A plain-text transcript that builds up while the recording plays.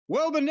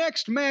Well, the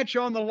next match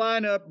on the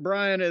lineup,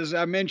 Brian, as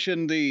I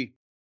mentioned, the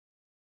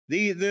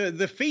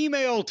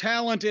female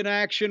talent in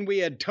action. We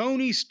had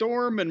Toni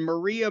Storm and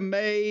Maria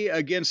May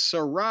against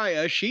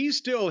Saraya. She's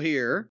still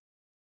here.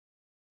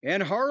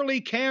 And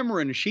Harley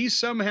Cameron. She's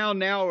somehow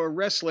now a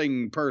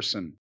wrestling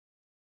person.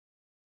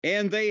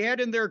 And they had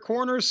in their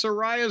corner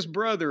Saraya's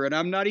brother, and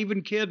I'm not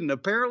even kidding.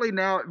 Apparently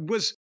now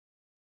was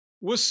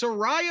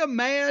Saraya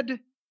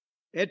mad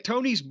at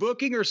Tony's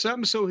booking or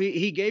something, so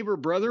he gave her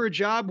brother a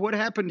job? What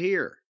happened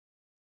here?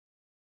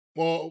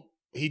 Well,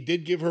 he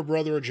did give her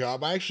brother a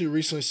job. I actually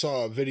recently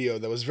saw a video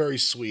that was very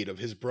sweet of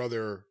her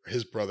brother.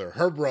 Whose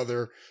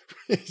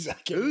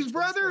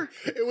brother?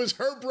 It was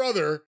her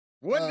brother.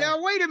 What?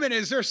 Now, wait a minute.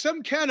 Is there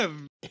some kind of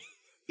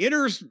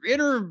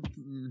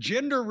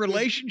intergender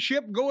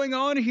relationship going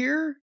on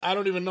here? I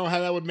don't even know how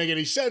that would make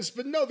any sense,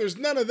 but no, there's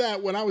none of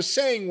that. What I was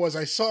saying was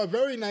I saw a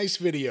very nice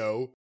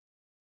video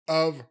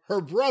of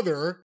her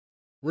brother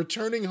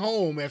returning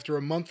home after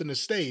a month in the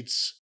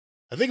States.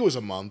 I think it was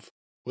a month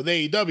with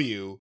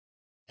AEW,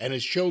 and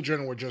his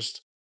children were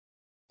just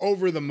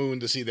over the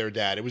moon to see their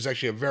dad. It was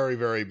actually a very,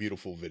 very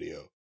beautiful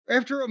video.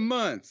 After a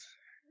month.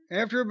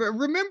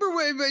 Remember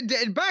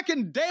back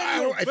in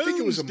Daniel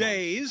Boone's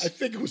days. I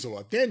think it was a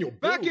month. Daniel Boone.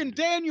 Back in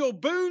Daniel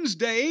Boone's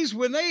days,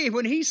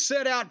 when he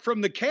set out from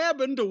the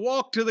cabin to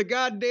walk to the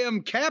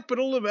goddamn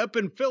Capitol up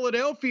in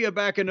Philadelphia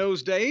back in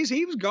those days,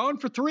 he was gone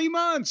for 3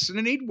 months. And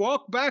then he'd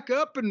walk back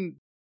up and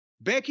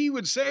Becky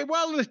would say,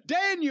 "Well,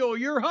 Daniel,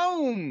 you're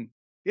home.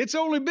 It's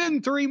only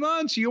been 3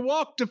 months. You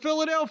walked to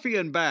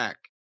Philadelphia and back."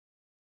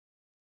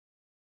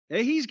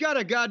 Hey, he's got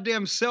a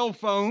goddamn cell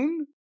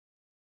phone.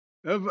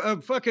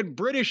 Of fucking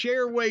British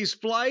Airways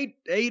flight,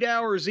 8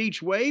 hours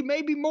each way,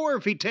 maybe more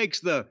if he takes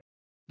that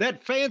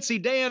fancy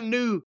damn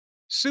new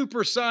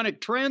supersonic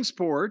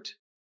transport.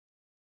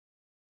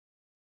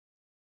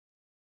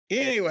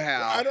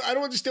 Anyhow, I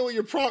don't understand what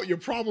your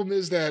problem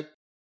is. That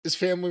his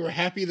family were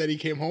happy that he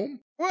came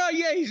home. Well,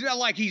 yeah, he's not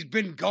like he's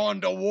been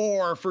gone to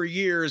war for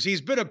years. He's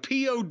been a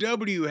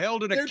POW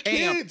held in a camp.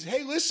 Kids.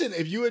 Hey, listen,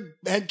 if you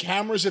had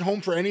cameras at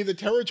home for any of the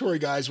territory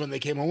guys when they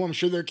came home, I'm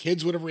sure their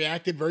kids would have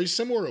reacted very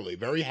similarly.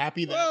 Very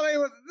happy that.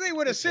 Well, they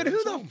would have said,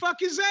 "Who the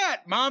fuck is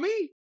that,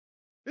 Mommy?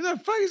 Who the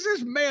fuck is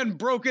this man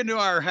broke into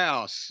our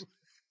house?"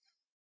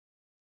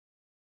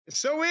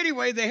 So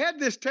anyway, they had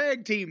this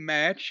tag team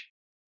match.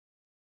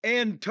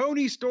 And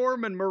Toni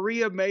Storm and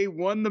Maria May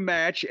won the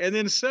match, and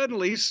then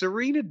suddenly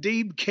Serena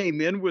Deeb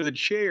came in with a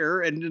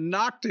chair and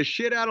knocked the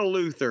shit out of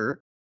Luther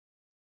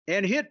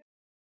and hit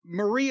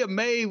Maria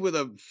May with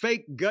a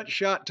fake gut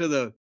shot to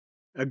the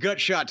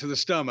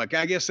stomach.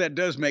 I guess that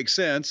does make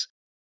sense.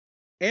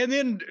 And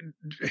then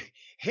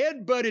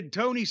headbutted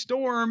Toni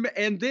Storm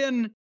and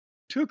then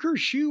took her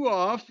shoe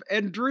off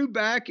and drew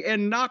back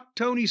and knocked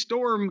Toni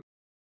Storm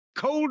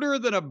colder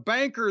than a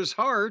banker's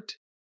heart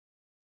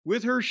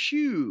with her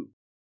shoe.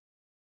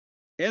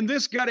 And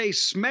this got a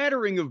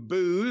smattering of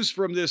boos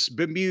from this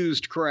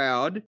bemused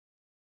crowd.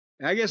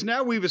 I guess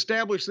now we've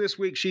established this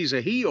week she's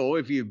a heel.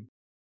 If you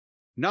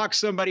knock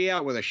somebody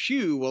out with a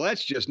shoe, well,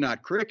 that's just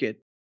not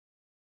cricket.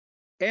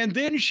 And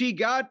then she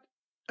got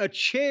a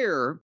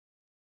chair.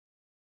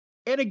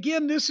 And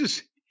again, this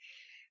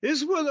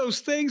is one of those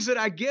things that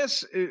I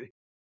guess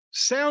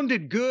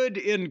sounded good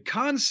in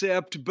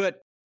concept,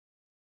 but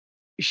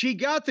she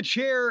got the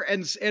chair,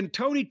 and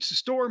Toni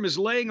Storm is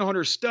laying on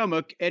her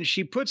stomach, and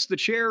she puts the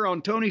chair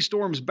on Toni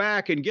Storm's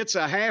back and gets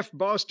a half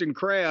Boston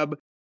crab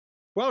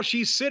while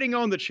she's sitting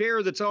on the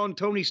chair that's on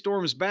Toni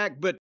Storm's back.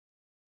 But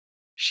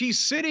she's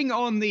sitting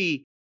on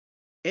the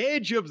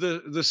edge of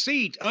the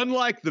seat,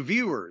 unlike the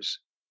viewers.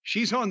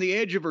 She's on the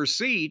edge of her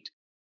seat.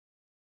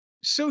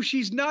 So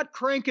she's not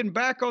cranking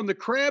back on the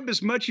crab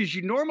as much as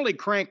you normally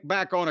crank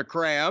back on a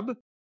crab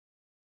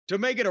to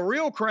make it a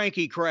real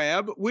cranky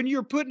crab when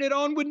you're putting it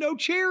on with no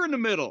chair in the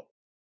middle.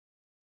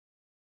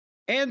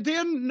 And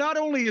then not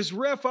only is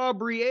Ref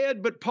Aubrey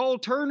Ed, but Paul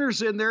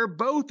Turner's in there.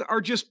 Both are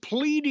just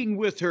pleading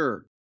with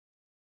her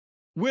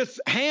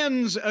with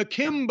hands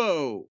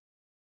akimbo.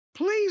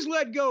 Please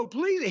let go.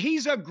 Please.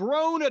 He's a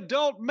grown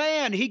adult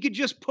man. He could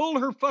just pull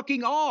her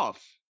fucking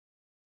off.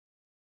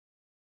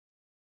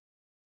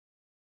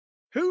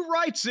 Who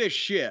writes this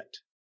shit?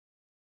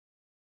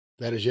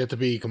 That is yet to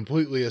be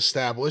completely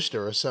established.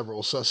 There are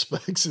several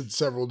suspects at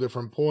several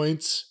different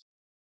points.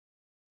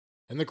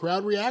 And the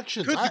crowd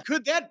reactions.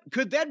 Could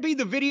that be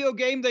the video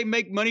game they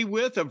make money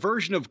with? A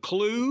version of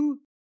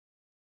Clue?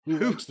 Who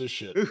writes this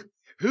shit?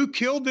 Who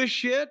killed this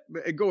shit?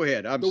 Go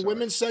ahead. I'm sorry. The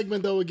women's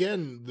segment, though,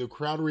 again, the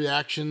crowd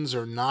reactions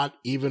are not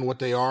even what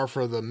they are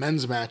for the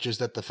men's matches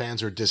that the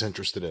fans are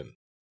disinterested in.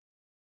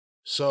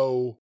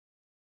 So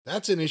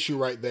that's an issue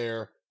right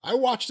there. I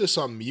watched this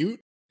on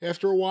mute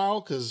after a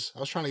while because I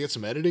was trying to get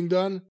some editing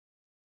done.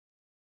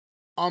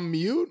 On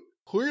mute,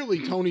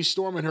 clearly Toni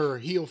Storm and her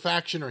heel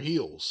faction are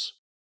heels.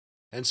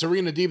 And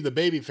Serena Deeb, the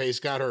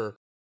babyface, got her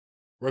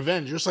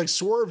revenge, just like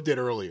Swerve did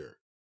earlier.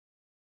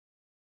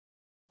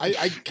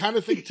 I kind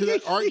of think to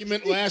that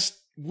argument last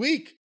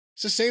week,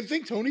 it's the same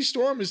thing. Toni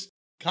Storm is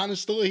kind of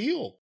still a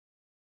heel.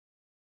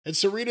 And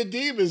Serena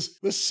Deeb is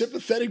the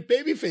sympathetic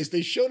babyface.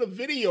 They showed a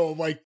video of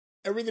like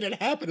everything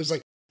that happened. It's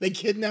like they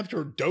kidnapped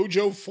her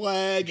dojo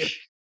flag. And,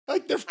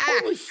 like they're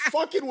totally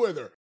fucking with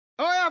her.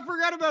 Oh, yeah, I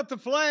forgot about the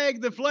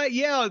flag. The flag,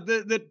 yeah,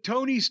 the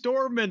Toni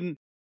Storm and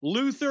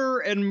Luther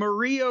and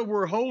Maria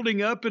were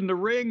holding up in the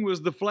ring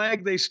was the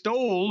flag they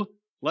stole,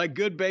 like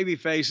good baby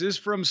faces,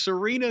 from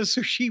Serena,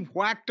 so she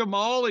whacked them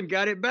all and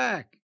got it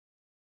back.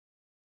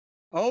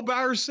 All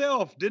by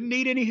herself. Didn't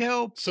need any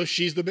help. So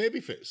she's the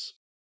babyface.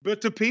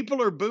 But the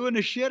people are booing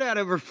the shit out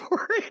of her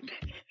for it.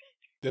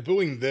 They're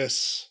booing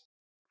this.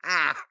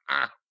 Ah.